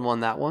unicorn won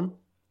that one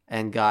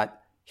and got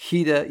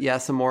Hida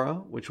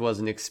Yasumura, which was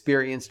an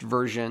experienced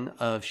version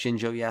of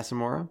Shinjo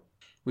Yasumura.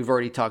 We've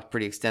already talked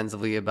pretty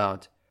extensively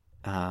about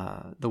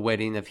the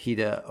wedding of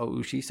Hida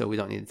Oushi, so we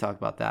don't need to talk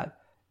about that.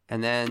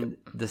 And then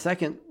the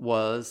second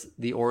was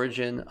the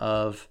origin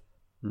of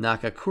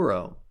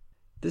Nakakuro.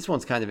 This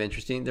one's kind of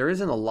interesting. There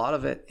isn't a lot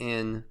of it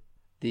in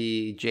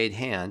the Jade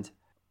Hand,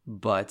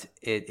 but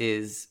it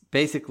is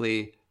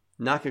basically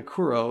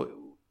Nakakuro.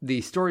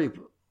 The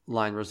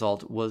storyline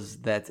result was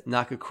that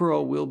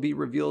Nakakuro will be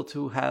revealed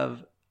to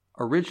have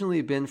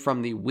originally been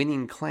from the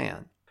winning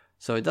clan.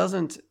 So it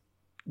doesn't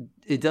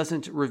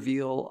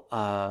reveal...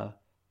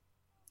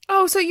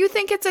 Oh, so you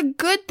think it's a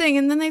good thing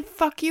and then they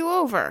fuck you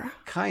over?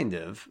 Kind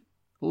of.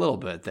 A little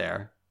bit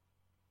there.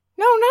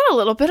 No, not a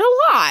little bit, a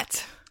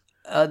lot.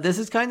 This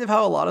is kind of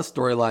how a lot of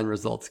storyline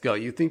results go.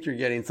 You think you're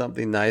getting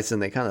something nice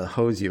and they kind of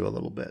hose you a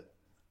little bit.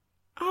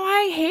 Oh,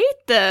 I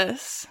hate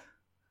this.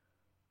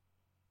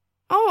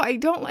 Oh, I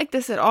don't like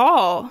this at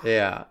all.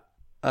 Yeah.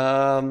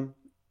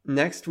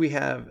 Next we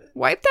have...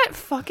 Wipe that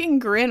fucking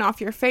grin off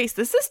your face.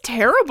 This is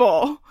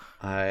terrible.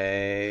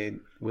 I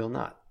will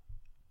not.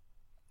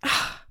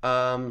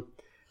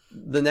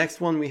 The next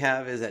one we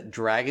have is at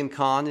Dragon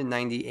Con in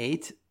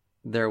 98.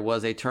 There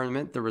was a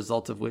tournament, the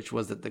result of which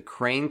was that the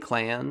Crane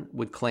clan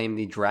would claim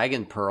the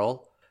Dragon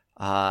Pearl.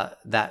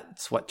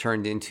 That's what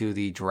turned into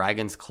the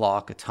Dragon's Claw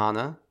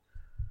katana.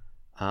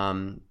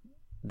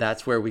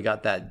 That's where we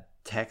got that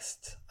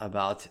text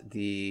about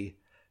the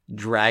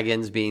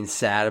dragons being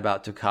sad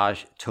about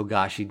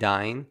Togashi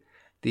dying.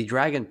 The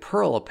Dragon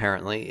Pearl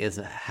apparently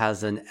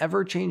has an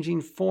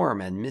ever-changing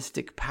form and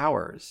mystic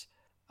powers.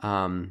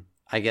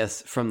 I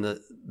guess from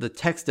the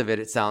text of it,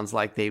 it sounds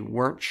like they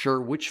weren't sure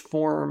which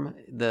form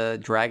the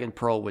Dragon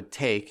Pearl would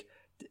take,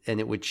 and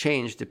it would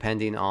change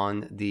depending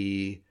on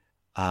the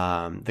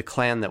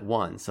clan that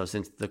won. So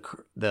since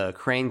the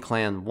Crane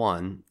clan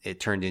won,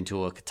 it turned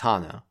into a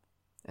katana,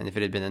 and if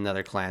it had been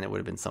another clan, it would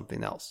have been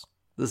something else.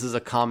 This is a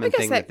common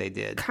thing that they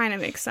did. Kind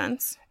of makes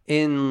sense.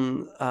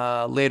 In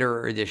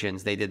later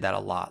editions, they did that a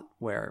lot,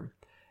 where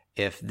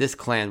if this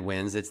clan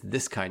wins, it's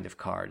this kind of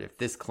card. If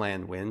this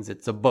clan wins,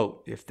 it's a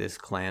boat. If this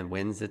clan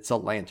wins, it's a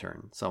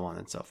lantern, so on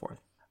and so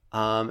forth.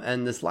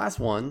 And this last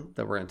one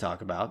that we're going to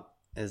talk about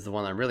is the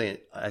one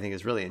I think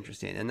is really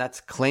interesting, and that's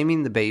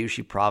claiming the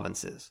Bayushi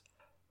provinces.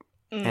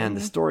 Mm-hmm. And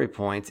the story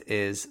point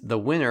is the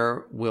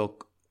winner will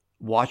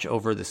watch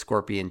over the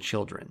Scorpion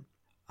children.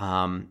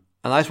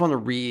 And I just want to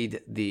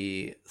read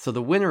so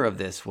the winner of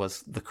this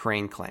was the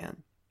Crane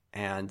clan.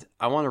 And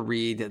I want to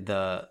read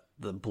the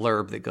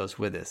blurb that goes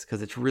with this,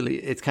 because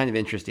it's kind of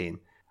interesting.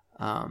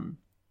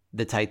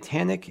 The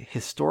titanic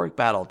historic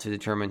battle to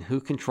determine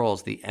who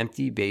controls the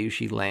empty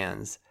Bayushi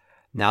lands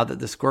now that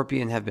the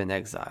Scorpion have been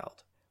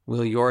exiled.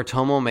 Will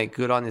Yoritomo make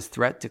good on his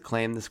threat to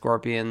claim the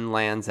Scorpion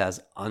lands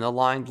as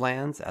unaligned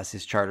lands, as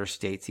his charter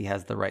states he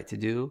has the right to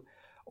do?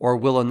 Or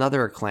will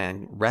another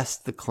clan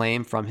wrest the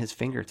claim from his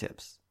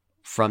fingertips?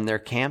 From their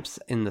camps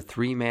in the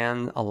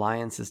three-man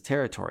alliance's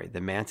territory,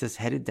 the Mantis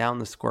headed down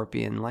the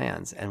Scorpion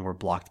lands and were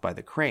blocked by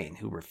the Crane,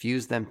 who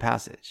refused them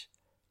passage.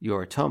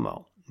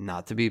 Yoritomo,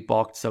 not to be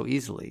balked so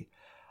easily,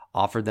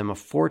 offered them a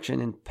fortune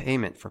in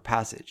payment for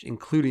passage,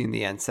 including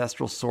the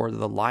ancestral sword of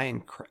the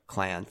Lion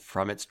clan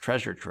from its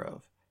treasure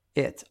trove.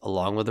 It,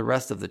 along with the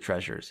rest of the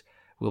treasures,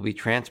 will be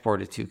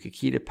transported to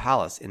Kikita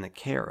Palace in the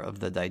care of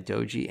the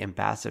Daidoji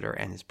ambassador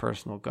and his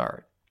personal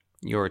guard.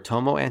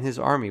 Yoritomo and his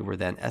army were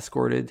then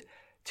escorted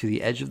to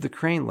the edge of the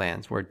Crane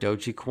lands, where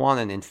Doji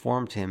Kwannon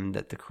informed him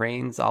that the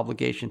Crane's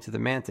obligation to the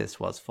Mantis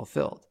was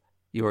fulfilled.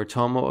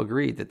 Yoritomo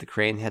agreed that the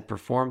Crane had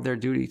performed their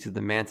duty to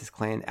the Mantis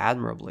clan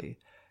admirably,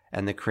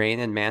 and the Crane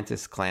and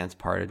Mantis clans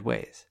parted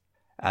ways.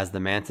 As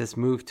the Mantis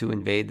moved to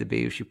invade the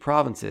Bayushi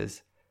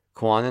provinces,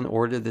 Kwannon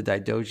ordered the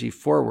Daidoji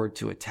forward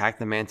to attack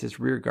the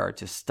Mantis rearguard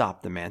to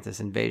stop the Mantis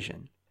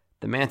invasion.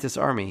 The Mantis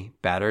army,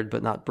 battered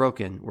but not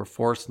broken, were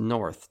forced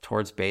north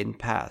towards Baden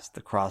Pass, the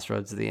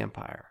crossroads of the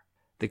empire.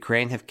 The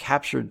Crane have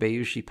captured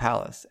Bayushi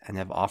Palace and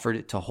have offered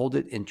it to hold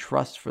it in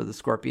trust for the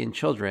Scorpion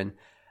children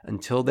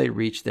until they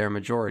reach their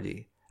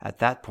majority. At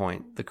that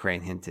point, the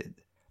Crane hinted,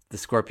 the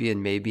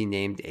Scorpion may be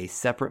named a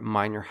separate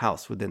minor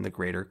house within the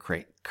greater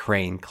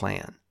Crane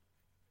clan.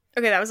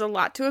 Okay, that was a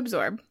lot to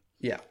absorb.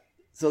 Yeah.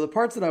 So the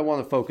parts that I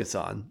want to focus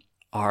on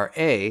are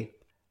A,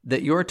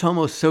 that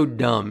Yoritomo's so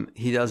dumb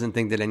he doesn't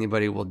think that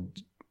anybody will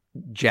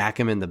jack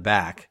him in the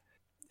back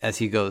as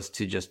he goes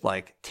to just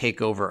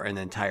take over an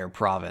entire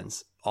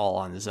province all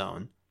on his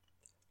own.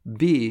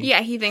 B,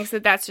 yeah, he thinks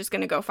that that's just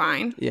going to go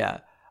fine. Yeah.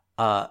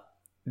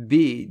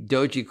 B,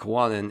 Doji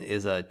Kwannon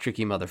is a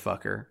tricky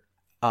motherfucker.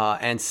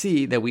 And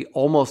C, that we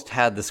almost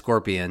had the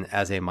Scorpion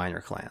as a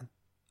minor clan.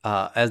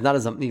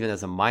 Even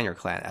as a minor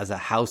clan, as a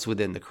house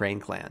within the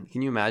Crane clan.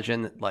 Can you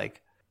imagine,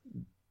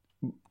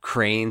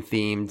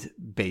 Crane-themed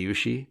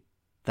Bayushi?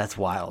 That's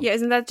wild. Yeah,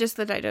 isn't that just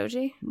the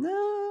Daidoji?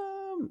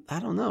 No, I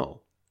don't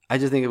know. I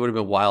just think it would have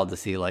been wild to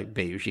see,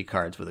 Bayushi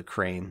cards with a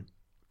Crane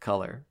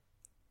color.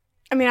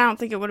 I mean, I don't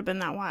think it would have been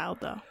that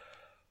wild, though,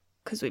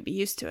 because we'd be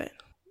used to it.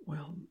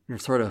 Well, you're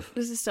sort of...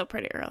 This is still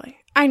pretty early.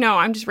 I know,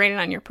 I'm just raining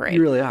on your parade.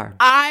 You really are.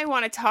 I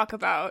want to talk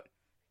about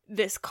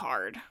this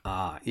card.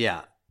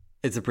 Yeah.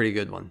 It's a pretty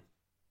good one.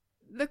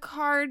 The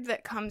card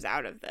that comes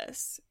out of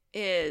this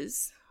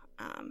is,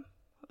 I'm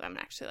gonna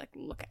actually like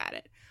look at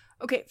it.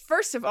 Okay,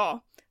 first of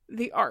all,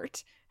 the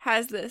art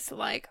has this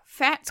like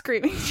fat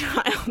screaming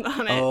child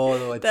on it.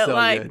 Oh, it's so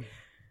good.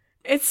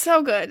 It's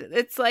so good.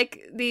 It's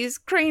like these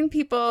crane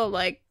people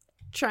like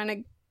trying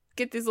to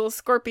get these little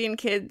scorpion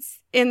kids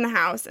in the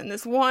house, and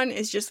this one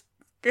is just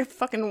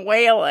fucking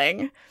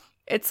wailing.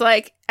 It's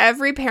like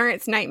every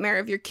parent's nightmare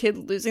of your kid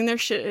losing their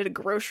shit at a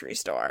grocery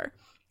store.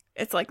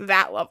 It's like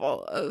that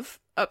level of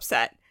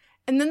upset.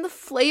 And then the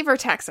flavor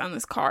text on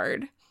this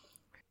card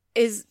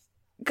is,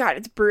 God,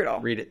 it's brutal.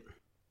 Read it.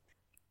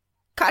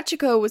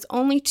 Kachiko was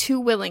only too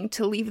willing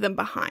to leave them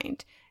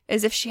behind,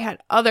 as if she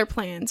had other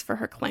plans for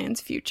her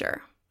clan's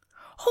future.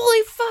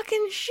 Holy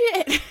fucking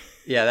shit.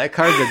 Yeah, that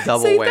card's a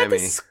double so whammy.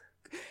 This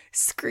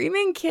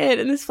screaming kid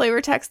in this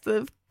flavor text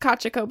of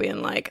Kachiko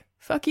being like,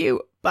 fuck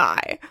you,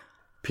 bye.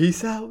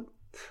 Peace out.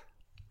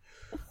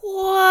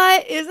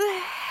 What is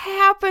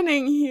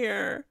happening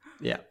here?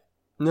 Yeah.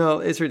 No,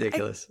 it's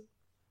ridiculous.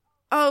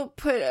 I'll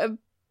put a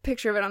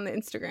picture of it on the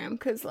Instagram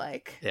because,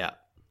 like, yeah.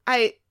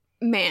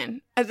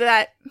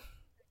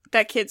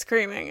 That kid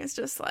screaming is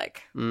just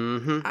like,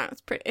 mm-hmm. I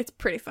don't know, it's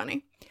pretty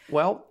funny.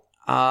 Well,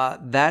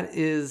 that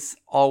is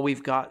all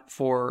we've got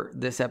for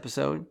this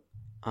episode.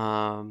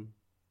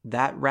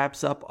 That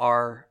wraps up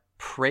our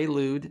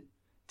prelude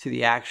to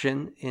the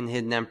action in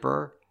Hidden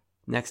Emperor.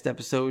 Next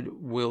episode,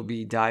 we'll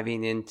be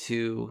diving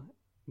into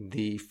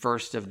the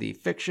first of the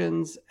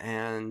fictions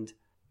and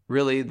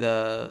really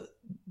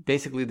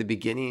basically the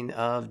beginning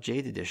of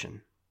Jade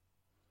Edition.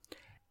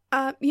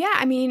 Yeah,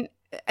 I mean,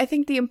 I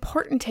think the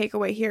important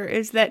takeaway here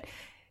is that,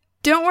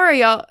 don't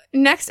worry, y'all.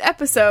 Next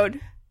episode,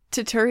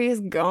 Toturi is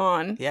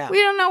gone. Yeah. We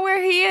don't know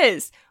where he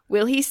is.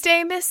 Will he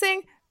stay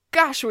missing?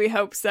 Gosh, we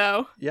hope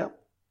so. Yep.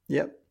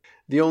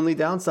 The only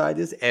downside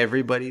is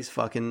everybody's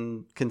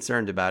fucking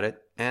concerned about it,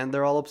 and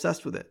they're all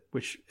obsessed with it,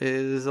 which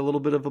is a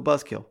little bit of a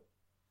buzzkill.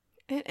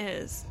 It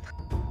is.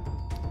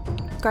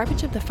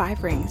 Garbage of the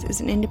Five Rings is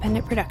an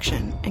independent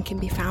production and can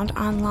be found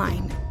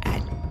online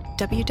at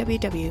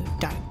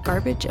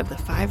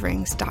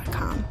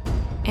www.garbageofthefiverings.com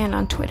and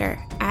on Twitter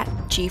at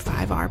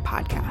G5R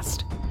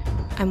Podcast.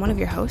 I'm one of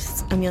your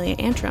hosts, Amelia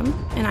Antrim,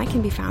 and I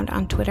can be found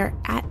on Twitter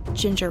at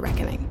Ginger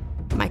Reckoning.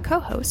 My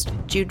co-host,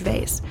 Jude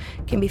Vase,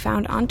 can be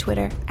found on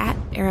Twitter at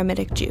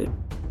Eremitic Jude.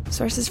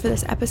 Sources for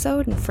this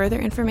episode and further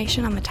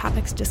information on the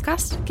topics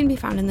discussed can be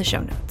found in the show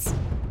notes.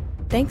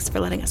 Thanks for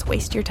letting us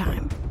waste your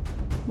time.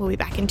 We'll be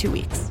back in 2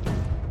 weeks.